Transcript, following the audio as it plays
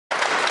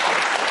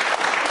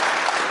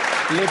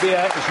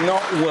Libya is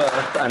not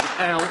worth an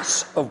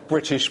ounce of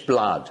British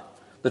blood.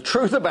 The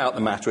truth about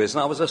the matter is,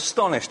 and I was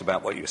astonished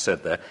about what you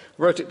said there, I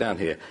wrote it down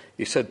here,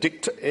 you said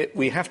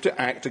we have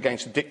to act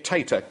against a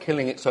dictator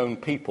killing its own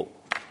people.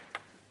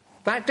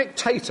 That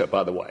dictator,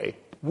 by the way,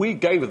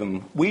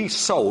 we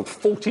sold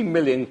 40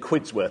 million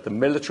quid's worth of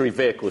military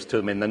vehicles to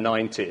them in the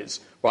 90s.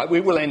 Right? We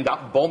will end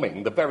up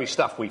bombing the very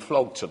stuff we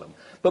flogged to them.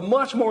 But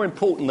much more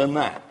important than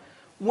that,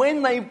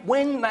 when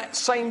that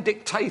same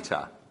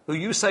dictator, who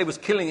you say was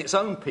killing its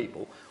own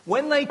people,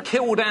 when they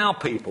killed our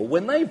people,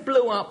 when they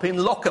blew up in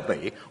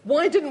Lockerbie,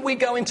 why didn't we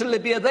go into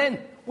Libya then?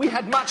 We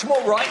had much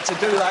more right to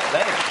do that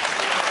then.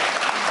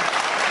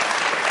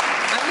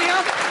 And the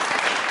other,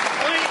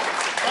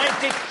 I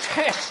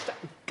detest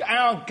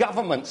our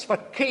governments for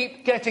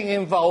keep getting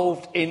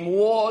involved in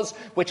wars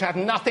which have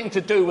nothing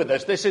to do with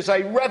us. This is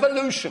a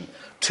revolution.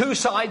 Two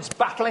sides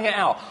battling it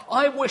out.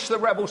 I wish the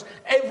rebels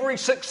every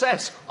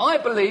success. I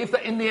believe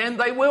that in the end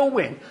they will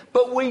win.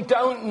 But we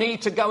don't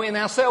need to go in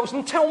ourselves.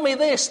 And tell me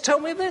this,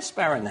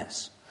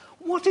 Baroness.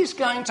 What is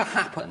going to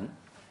happen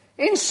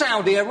in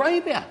Saudi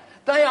Arabia?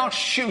 They are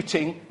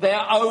shooting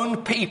their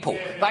own people.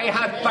 They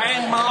have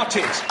banned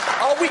martyrs.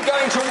 Are we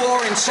going to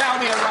war in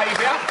Saudi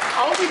Arabia?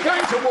 Are we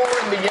going to war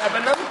in the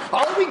Yemen?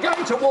 Are we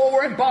going to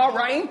war in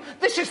Bahrain?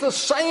 This is the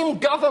same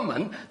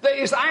government that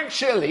is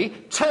actually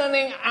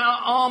turning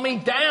our army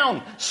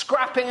down,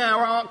 scrapping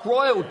our Ark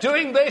Royal,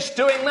 doing this,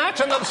 doing that,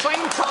 and at the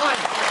same time,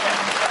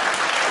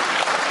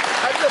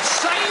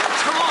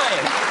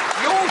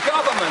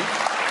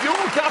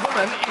 your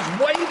government is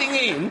wading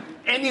in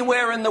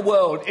anywhere in the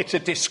world. It's a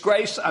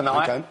disgrace, and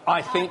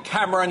I think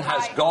Cameron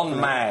has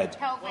gone mad.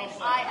 Kelvin,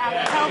 I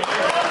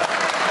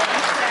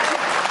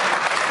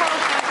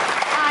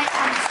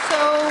am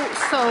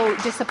so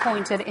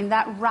disappointed in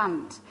that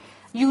rant.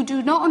 You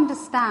do not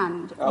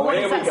understand what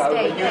is at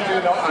stake. You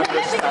do not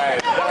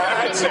understand.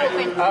 That's it.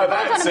 Oh,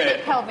 that's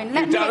it. Kelvin.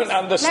 You don't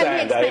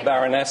understand, eh,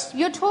 Baroness?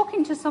 You're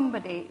talking to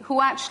somebody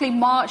who actually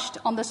marched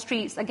on the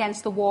streets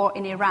against the war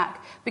in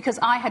Iraq because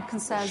I had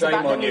concerns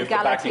about the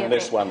legality of it.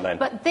 This one, then.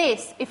 But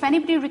this, if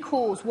anybody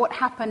recalls what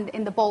happened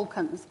in the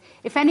Balkans,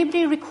 if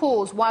anybody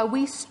recalls why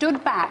we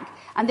stood back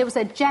and there was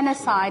a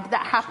genocide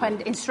that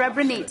happened in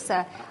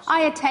Srebrenica.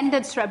 I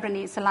attended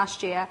Srebrenica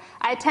last year.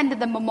 I attended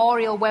the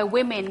memorial where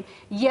women,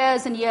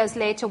 years and years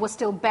later, were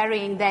still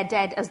burying their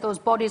dead as those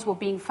bodies were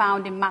being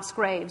found in mass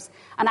graves.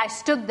 And I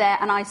stood there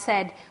and I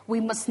said, we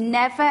must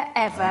never,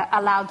 ever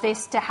allow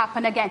this to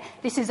happen again.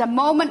 This is a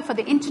moment for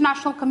the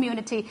international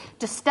community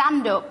to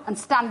stand up and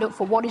stand up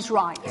for what is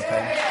right.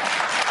 Okay.